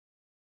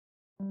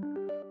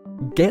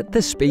Get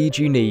the speed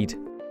you need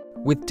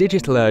with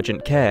digital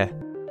urgent care.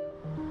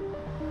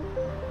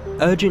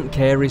 Urgent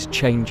care is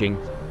changing.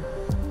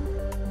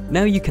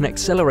 Now you can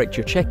accelerate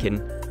your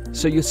check-in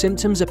so your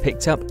symptoms are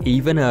picked up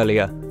even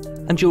earlier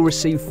and you'll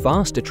receive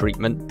faster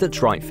treatment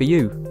that's right for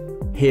you.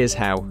 Here's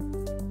how.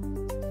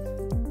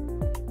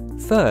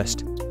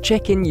 First,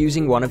 check in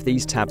using one of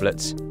these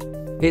tablets.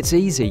 It's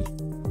easy.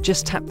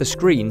 Just tap the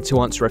screen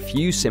to answer a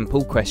few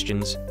simple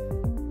questions.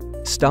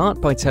 Start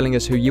by telling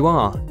us who you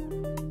are,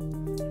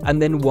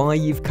 and then why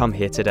you've come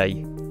here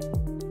today.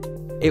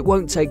 It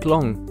won't take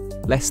long,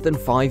 less than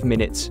 5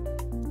 minutes.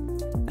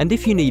 And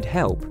if you need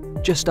help,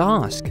 just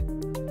ask.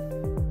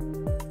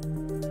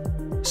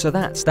 So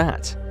that's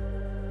that.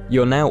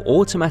 You're now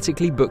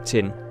automatically booked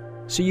in,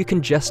 so you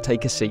can just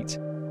take a seat,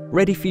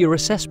 ready for your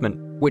assessment,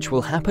 which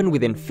will happen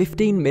within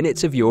 15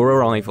 minutes of your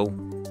arrival.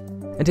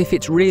 And if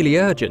it's really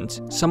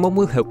urgent, someone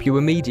will help you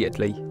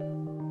immediately.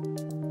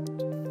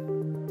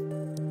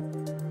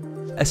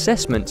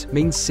 Assessment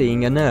means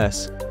seeing a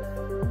nurse.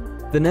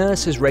 The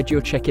nurse has read your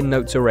check-in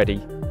notes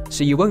already,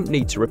 so you won't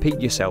need to repeat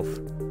yourself.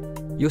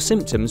 Your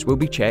symptoms will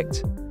be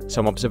checked,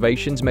 some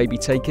observations may be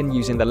taken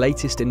using the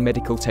latest in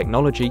medical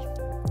technology,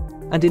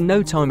 and in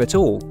no time at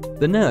all,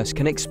 the nurse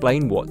can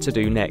explain what to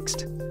do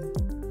next.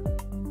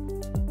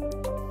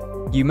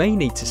 You may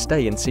need to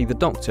stay and see the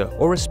doctor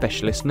or a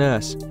specialist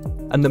nurse,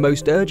 and the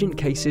most urgent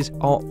cases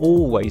are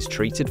always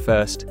treated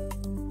first.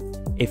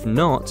 If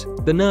not,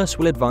 the nurse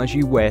will advise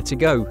you where to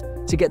go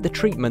to get the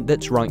treatment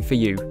that's right for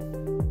you.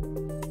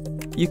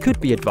 You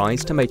could be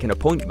advised to make an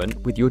appointment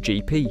with your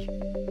GP.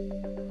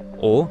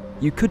 Or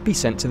you could be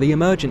sent to the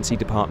emergency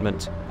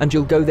department and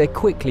you'll go there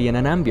quickly in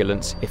an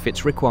ambulance if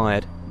it's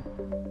required.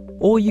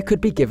 Or you could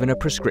be given a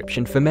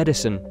prescription for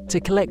medicine to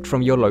collect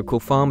from your local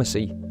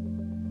pharmacy.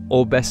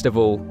 Or best of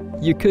all,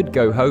 you could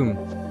go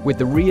home with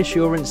the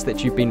reassurance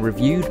that you've been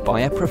reviewed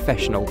by a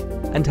professional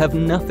and have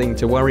nothing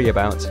to worry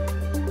about.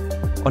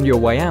 On your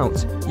way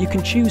out, you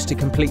can choose to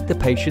complete the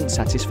patient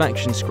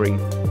satisfaction screen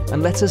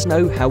and let us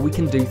know how we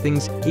can do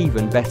things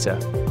even better.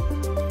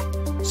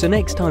 So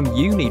next time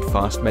you need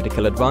fast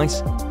medical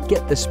advice,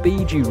 get the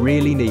speed you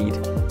really need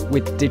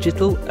with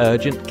digital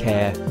urgent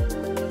care.